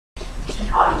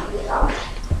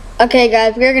Okay,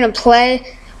 guys, we're gonna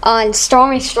play on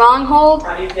Stormy Stronghold.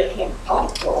 In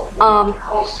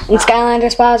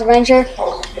Skylanders Spyros Adventure.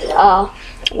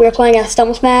 We were playing as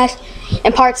Stumble Smash.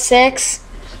 In part 6,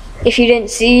 if you didn't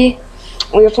see,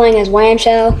 we were playing as Wham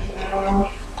Shell.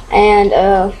 And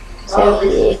so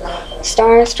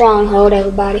Stormy Stronghold,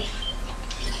 everybody.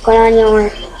 Put on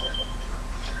your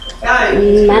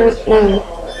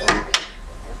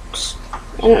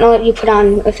I don't know what you put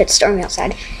on if it's stormy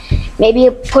outside. Maybe you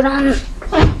put on a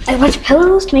bunch of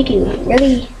pillows to make you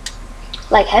really,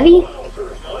 like, heavy.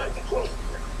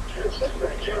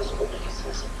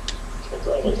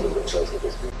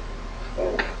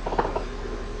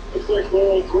 Looks like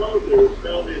World Grogu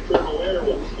found the eternal air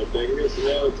ones, but they guess now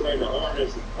they're trying to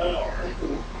harness the power.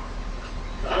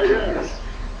 I guess.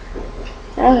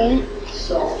 Okay.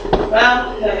 So,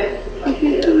 well,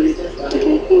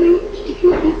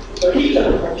 so he's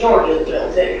a majority of the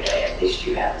bills anyway. At least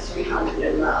you have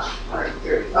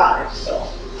 335, so.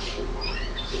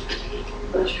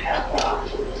 But you have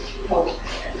health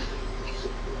plan.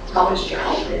 How much is your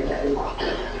health plan that you want?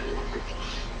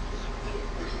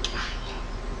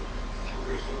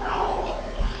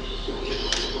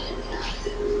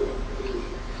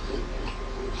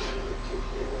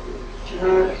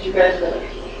 You guys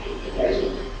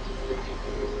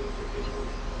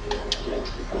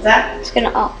what's that? It's gonna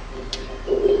up.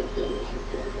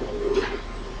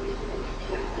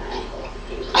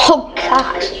 Oh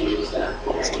God.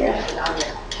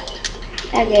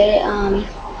 Okay,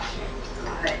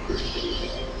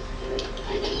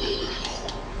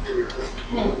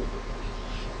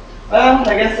 Well,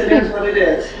 I guess it is what it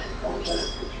is. I'm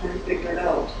just trying to figure it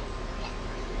out.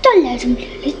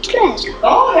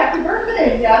 Oh, happy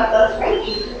birthday! Yeah, that's right.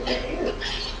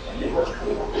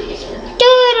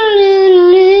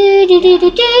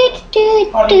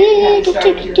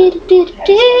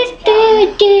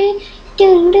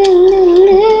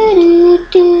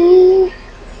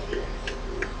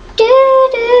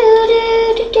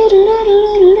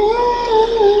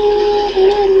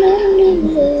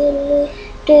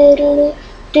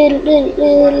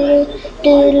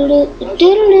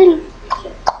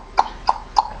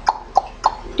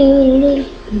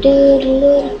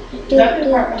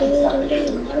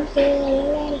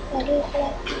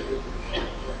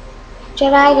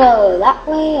 Should I go that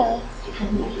way or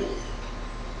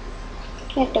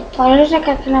take the photo?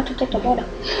 I cannot take the photo.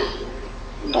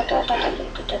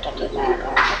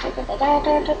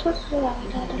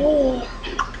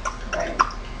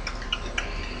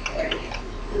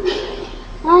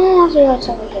 I'll see what's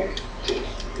over here.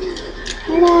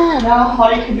 Now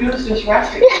all you can do is just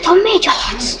rest it. Little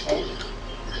midgets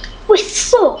with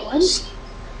swords.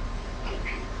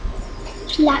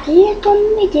 It's like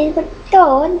little midgets with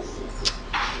swords.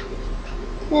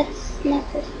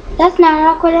 That's not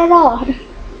awkward at all.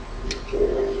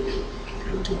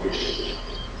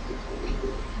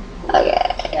 Okay.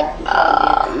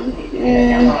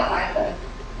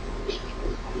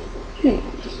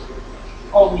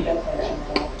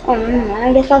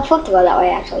 I guess I'll flip to go that way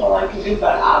actually. Well, I can do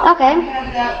that. Okay. I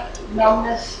have that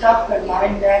numbness stuff in my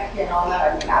neck and all that.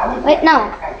 I mean, I would. Wait,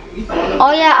 no.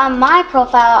 Oh yeah, on my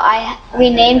profile I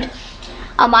renamed.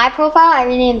 On my profile I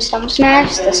renamed Stumble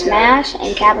Smash to Smash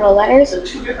in capital letters. So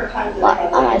 2 different times.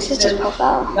 But on my sister's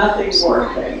profile. Nothing's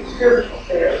working. Spiritual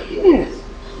therapy.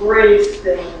 Grace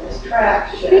things,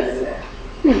 traction.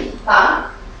 Huh?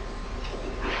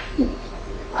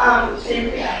 Same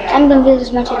thing. I'm gonna do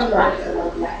as much as you want.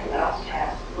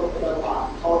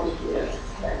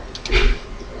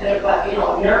 But you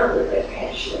know, nerve with it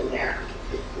in there.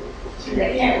 So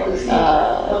they can't really see. So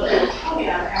we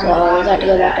got to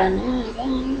go back down there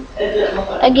again.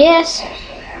 I guess.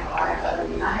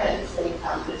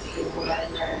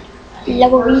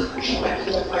 Level week.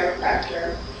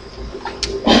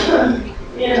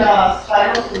 In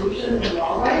Spyros Solutions in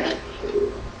Norway.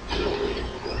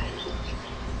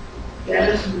 Yeah,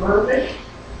 just move it.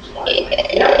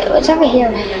 What's over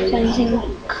here? Is there anything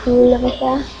cool over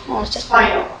here? Oh, it's just a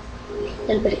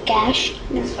little bit of cash.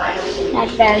 Not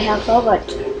very helpful, but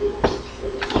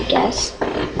I guess.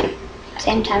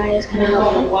 Same time it is kind of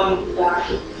helpful.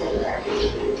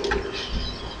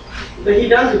 But he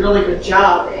does a really good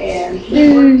job, and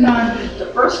he worked on the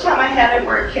first time I had it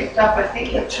where it kicked up. I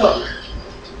think it took.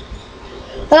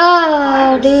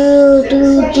 Oh, lift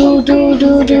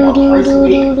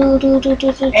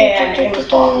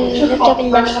up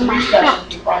and down my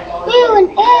hat. Ooh, an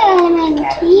element.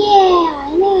 Yeah, I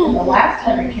know. The last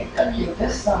time it kicked up here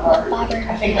this summer,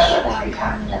 I think I went 3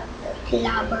 times.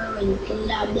 Blubber and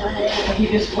blah blah blah. He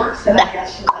just works it, I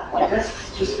guess, so that my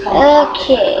wrists just come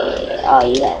Okay. Oh,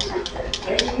 you guys.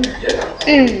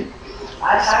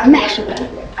 Smash it.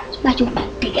 Smash it with my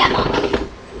big ammo.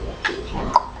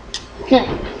 No.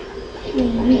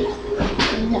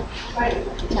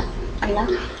 No. No.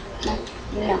 No.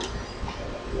 No.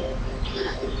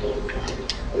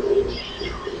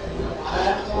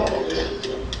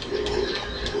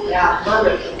 Yeah,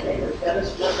 bourbon's okay. That is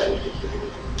bourbon.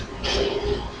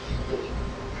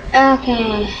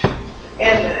 Okay.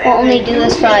 And We'll only do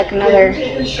this for like another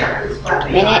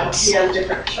minute. minutes. Yeah,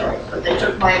 different insurance, but they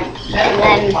took my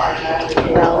then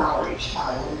we'll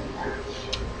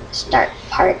start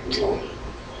part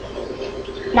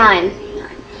 9.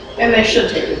 And they should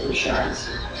take his insurance.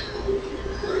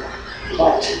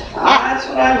 But that's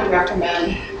what I would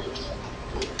recommend.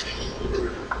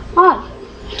 Oh,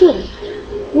 dude.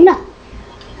 No.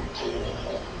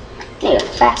 They go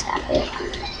fast out of here.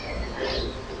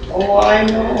 Oh, I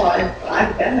know.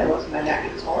 I've been there with my neck.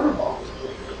 It's horrible.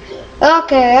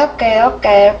 Okay.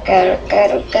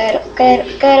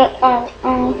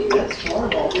 It's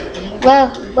horrible.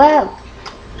 Well.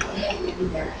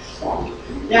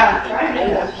 Yeah, try to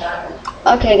do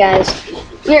that. Okay, guys.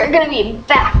 We're gonna be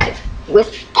back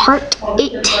with part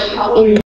 8 in